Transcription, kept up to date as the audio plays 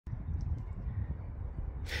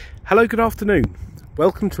Hello, good afternoon.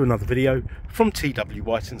 Welcome to another video from TW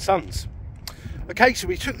White & Sons. Okay, so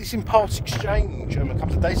we took this in part exchange a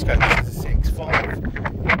couple of days ago. This is the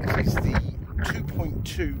CX-5. This is the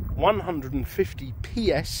 2.2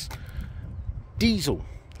 150ps diesel.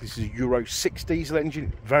 This is a Euro 6 diesel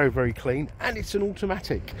engine, very clean, and it's an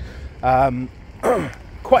automatic.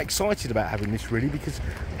 Quite excited about having this really, because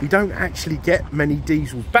we don't actually get many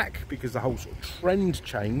diesels back, because the whole sort of trend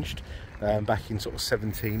changed back in sort of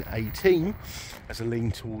 17, 18 as a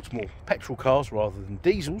lean towards more petrol cars rather than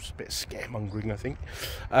diesels. A bit of scaremongering, I think.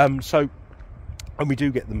 So when we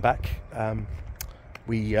do get them back,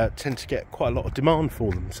 we tend to get quite a lot of demand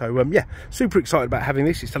for them. So yeah, super excited about having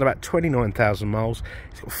this. It's done about 29,000 miles.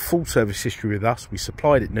 It's got full service history with us. We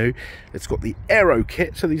supplied it new. It's got the Aero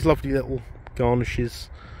kit, so these lovely little garnishes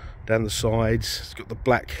down the sides. It's got the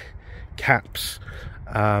black caps,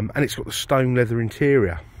 and it's got the stone leather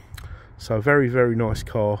interior. So a very nice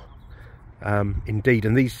car indeed.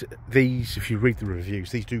 And these, if you read the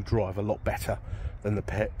reviews, these do drive a lot better than the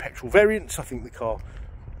petrol variants. I think the car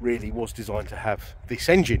really was designed to have this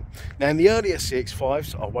engine. Now, in the earlier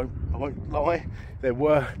CX-5s, I won't lie, there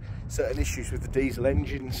were certain issues with the diesel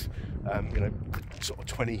engines. You know, sort of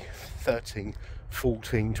 2013,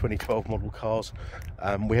 14, 2012 model cars.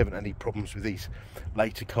 We haven't had any problems with these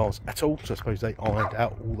later cars at all, so I suppose they ironed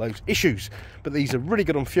out all those issues. But these are really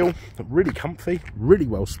good on fuel, really comfy, really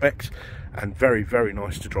well spec'd, and very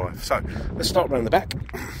nice to drive. So let's start around the back.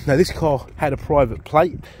 Now, this car had a private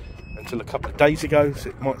plate until a couple of days ago, so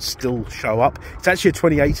it might still show up. It's actually a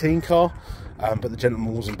 2018 car, but the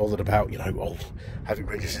gentleman wasn't bothered about, you know, have it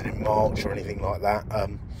registered in March or anything like that.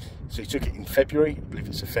 So he took it in February. I believe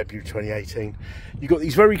it's a February 2018. You've got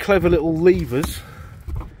these very clever little levers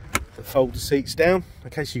that fold the seats down.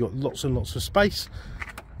 Okay, so you've got lots and lots of space.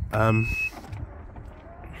 And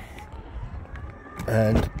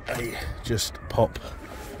they just pop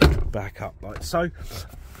back up like so.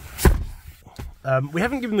 We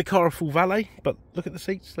haven't given the car a full valet, but look at the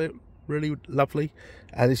seats. They're really lovely.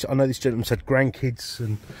 I know this gentleman's had grandkids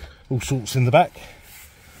and all sorts in the back.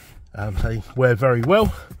 They wear very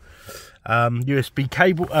well. USB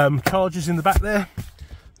cable chargers in the back there.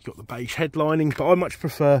 You've got the beige headlining, but I much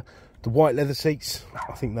prefer the white leather seats.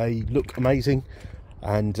 I think they look amazing,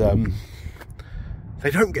 and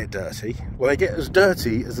they don't get dirty. Well, they get as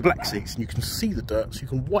dirty as the black seats, and you can see the dirt, so you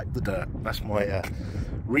can wipe the dirt. That's my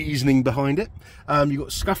reasoning behind it. You've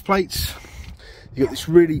got scuff plates. You've got this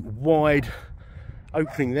really wide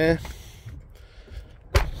opening there.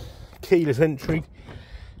 Keyless entry.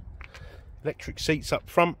 Electric seats up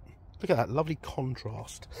front. Look at that lovely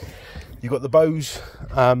contrast. You've got the BOSE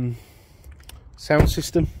sound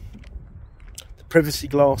system, the privacy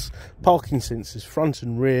glass, parking sensors front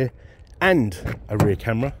and rear, and a rear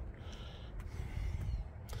camera.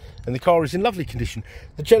 And the car is in lovely condition.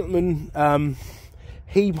 The gentleman,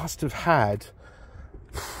 he must have had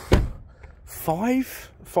five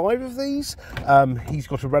of these. He's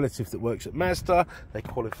got a relative that works at Mazda. They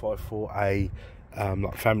qualify for a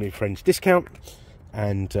like family and friends discount,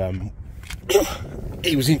 and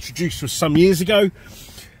he was introduced to us some years ago,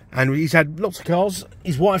 and he's had lots of cars.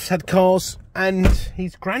 His wife's had cars, and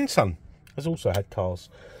his grandson has also had cars.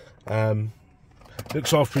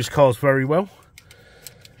 Looks after his cars very well.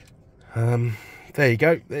 There you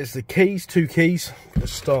go. There's the keys, 2 keys.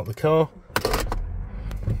 Let's start the car.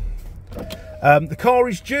 The car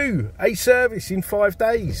is due a service in 5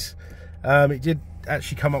 days. It did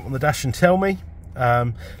actually come up on the dash and tell me.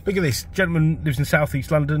 Look at this. Gentleman lives in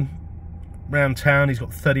southeast London. Round town, he's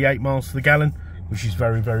got 38 miles to the gallon, which is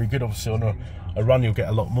very good. Obviously on a run you'll get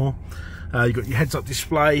a lot more. You've got your heads-up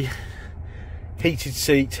display, heated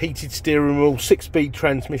seats, heated steering wheel, 6-speed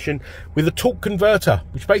transmission with a torque converter,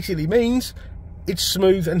 which basically means it's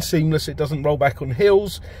smooth and seamless. It doesn't roll back on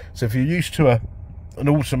hills. So if you're used to an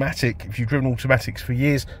automatic, if you've driven automatics for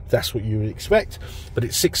years, that's what you would expect. But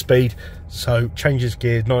it's 6-speed, so changes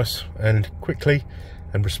gear nice and quickly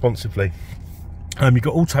and responsively. You've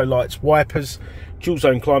got auto lights, wipers, dual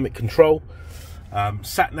zone climate control,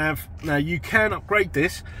 sat nav. Now you can upgrade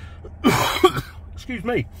this excuse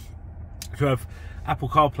me, to have Apple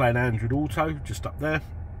CarPlay and Android Auto just up there.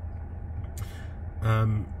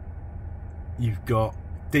 You've got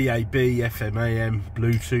DAB, FM, AM,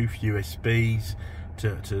 Bluetooth, USBs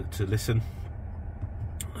to listen.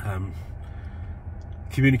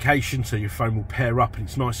 Communication, so your phone will pair up and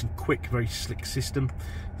it's nice and quick, very slick system.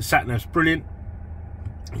 The sat nav's brilliant.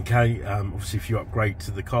 Okay, obviously if you upgrade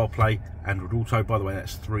to the CarPlay, Android Auto, by the way,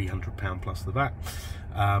 that's £300 plus the VAT.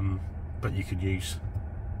 But you could use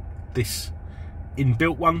this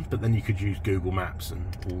inbuilt one, but then you could use Google Maps and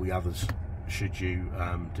all the others should you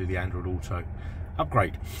do the Android Auto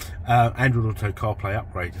upgrade, Android Auto CarPlay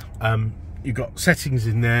upgrade. You've got settings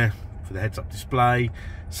in there for the heads-up display,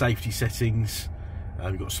 safety settings.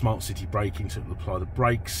 You've got smart city braking, so it'll apply the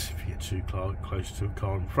brakes if you get too close to a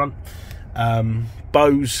car in front.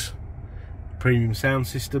 BOSE premium sound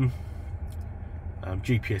system,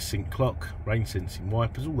 GPS sync clock, rain sensing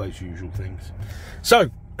wipers, all those usual things. So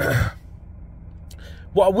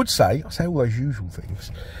what I would say, I say all those usual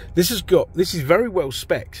things, this is very well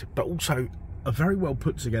spec'd, but also a very well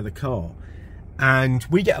put together car. And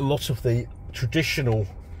we get a lot of the traditional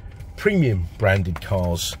premium branded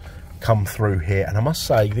cars come through here, and I must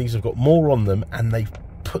say these have got more on them and they've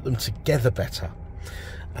put them together better.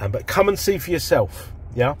 But come and see for yourself.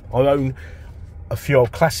 Yeah, I own a few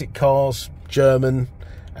old classic cars, German,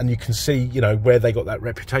 and you can see, you know, where they got that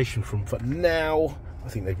reputation from. But now I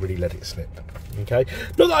think they've really let it slip. Okay,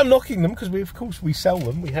 not that I'm knocking them, because of course we sell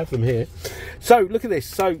them, we have them here. So look at this.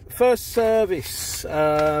 So first service,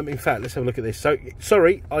 in fact, let's have a look at this. So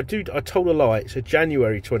sorry, I told a lie. It's a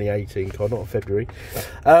January 2018 car, not a February.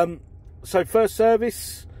 So first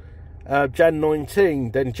service, Jan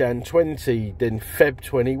 19, then Jan 20, then Feb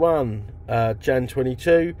 21, Jan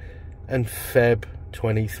 22, and Feb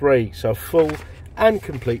 23. So full and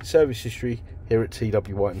complete service history here at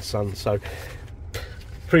TW White & Son. So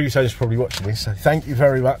previous owners probably watching this, so thank you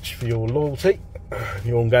very much for your loyalty,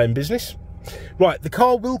 your ongoing business. Right, the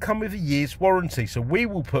car will come with a year's warranty, so we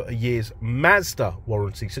will put a year's Mazda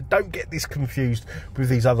warranty. So don't get this confused with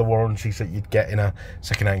these other warranties that you'd get in a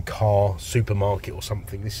second-hand car supermarket or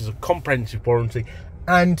something. This is a comprehensive warranty,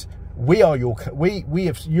 and we are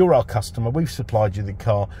you're our customer. We've supplied you the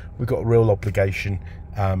car. We've got a real obligation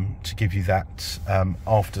to give you that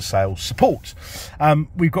after sales support.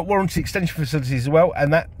 We've got warranty extension facilities as well,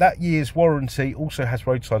 and that year's warranty also has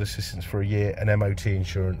roadside assistance for a year and MOT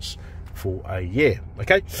insurance for a year.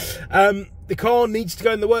 Okay, the car needs to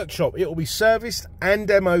go in the workshop. It will be serviced and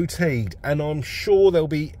MOT'd, and I'm sure there'll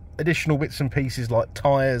be additional bits and pieces like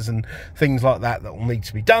tyres and things like that will need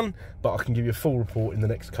to be done, but I can give you a full report in the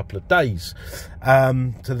next couple of days.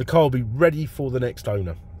 So the car will be ready for the next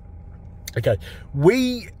owner. Okay,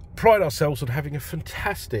 we pride ourselves on having a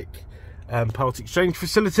fantastic part exchange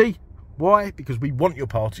facility. Why? Because we want your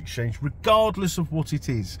part exchange regardless of what it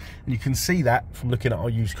is, and you can see that from looking at our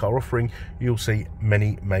used car offering. You'll see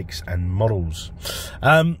many makes and models.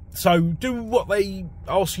 So do what they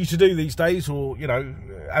ask you to do these days, or you know,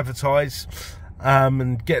 advertise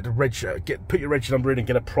and get put your reg number in and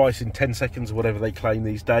get a price in 10 seconds or whatever they claim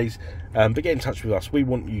these days. But get in touch with us. We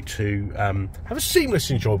want you to have a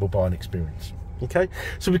seamless, enjoyable buying experience. Okay,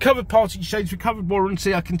 so we covered part exchange, we covered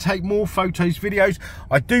warranty. I can take more photos, videos.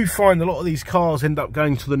 I do find a lot of these cars end up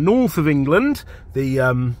going to the north of England.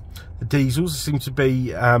 The diesels seem to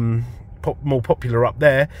be more popular up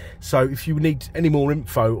there. So if you need any more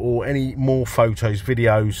info or any more photos,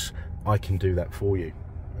 videos, I can do that for you.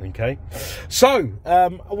 Okay, so I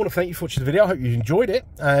want to thank you for watching the video. I hope you enjoyed it,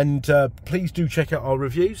 and please do check out our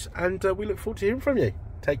reviews, and we look forward to hearing from you.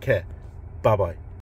 Take care. Bye bye.